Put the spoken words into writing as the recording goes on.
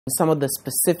Some of the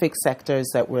specific sectors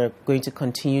that we're going to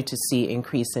continue to see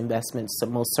increased investments, so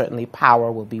most certainly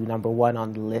power will be number one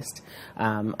on the list.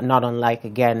 Not unlike,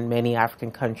 again, many African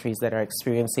countries that are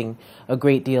experiencing a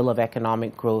great deal of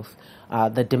economic growth,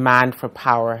 the demand for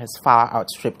power has far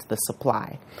outstripped the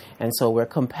supply. And so we're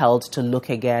compelled to look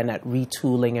again at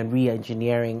retooling and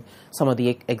reengineering some of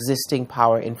the existing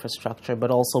power infrastructure, but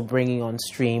also bringing on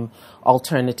stream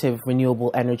alternative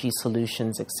renewable energy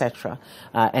solutions, etc.,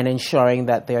 and ensuring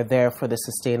that they're there for the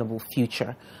sustainable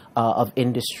future of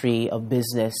industry, of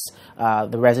business,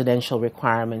 the residential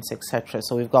requirements, etc.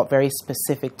 So we've got very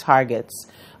specific targets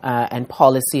and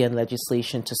policy and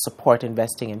legislation to support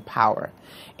investing in power.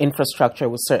 Infrastructure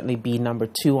will certainly be number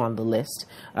two on the list.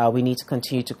 We need to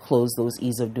continue to close those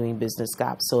ease of doing business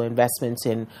gaps. So investments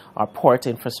in our port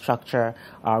infrastructure,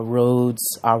 our roads,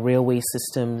 our railway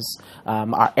systems,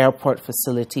 our airport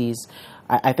facilities.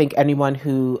 I think anyone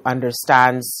who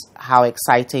understands how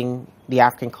exciting the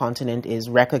African continent is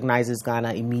recognizes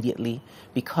Ghana immediately,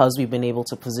 because we've been able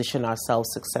to position ourselves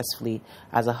successfully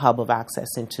as a hub of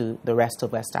access into the rest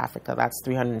of West Africa. That's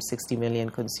 360 million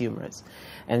consumers.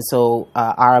 And so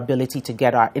our ability to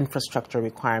get our infrastructure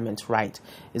requirements right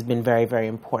has been very, very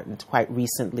important. Quite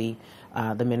recently,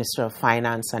 the Minister of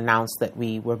Finance announced that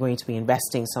we were going to be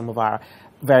investing some of our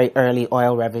very early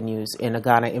oil revenues in a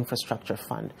Ghana infrastructure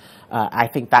fund. I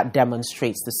think that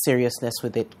demonstrates the seriousness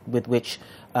with which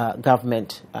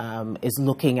government is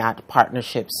looking at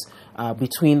partnerships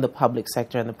between the public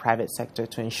sector and the private sector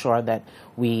to ensure that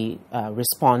we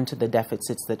respond to the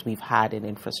deficits that we've had in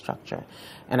infrastructure.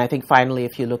 And I think finally,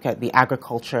 if you look at the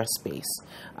agriculture space,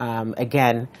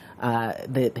 again,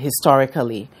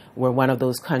 historically, we're one of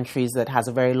those countries that has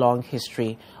a very long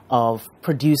history of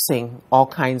producing all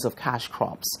kinds of cash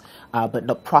crops, but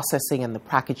the processing and the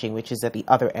packaging, which is at the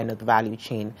other end of the value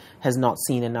chain, has not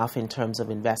seen enough in terms of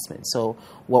investment. So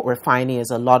what we're finding is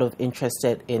a lot of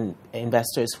interested in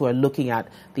investors who are looking at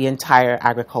the entire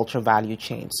agriculture value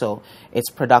chain. So its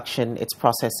production, its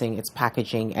processing, its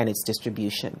packaging, and its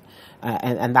distribution.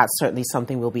 And that's certainly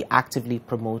something we'll be actively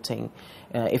promoting.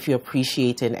 If you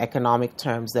appreciate in economic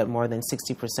terms that more than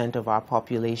 60% of our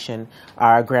population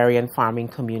are agrarian farming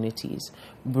communities,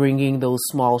 bringing those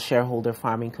small shareholder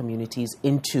farming communities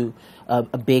into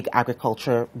a big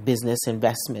agriculture business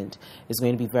investment is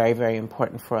going to be very, very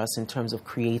important for us in terms of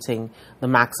creating the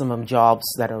maximum jobs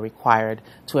that are required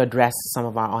to address some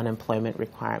of our unemployment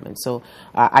requirements. So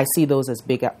I see those as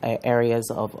big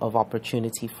areas of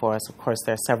opportunity for us. Of course,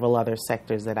 there are several other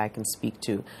sectors that I can speak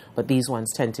to, but these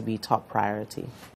ones tend to be top priority.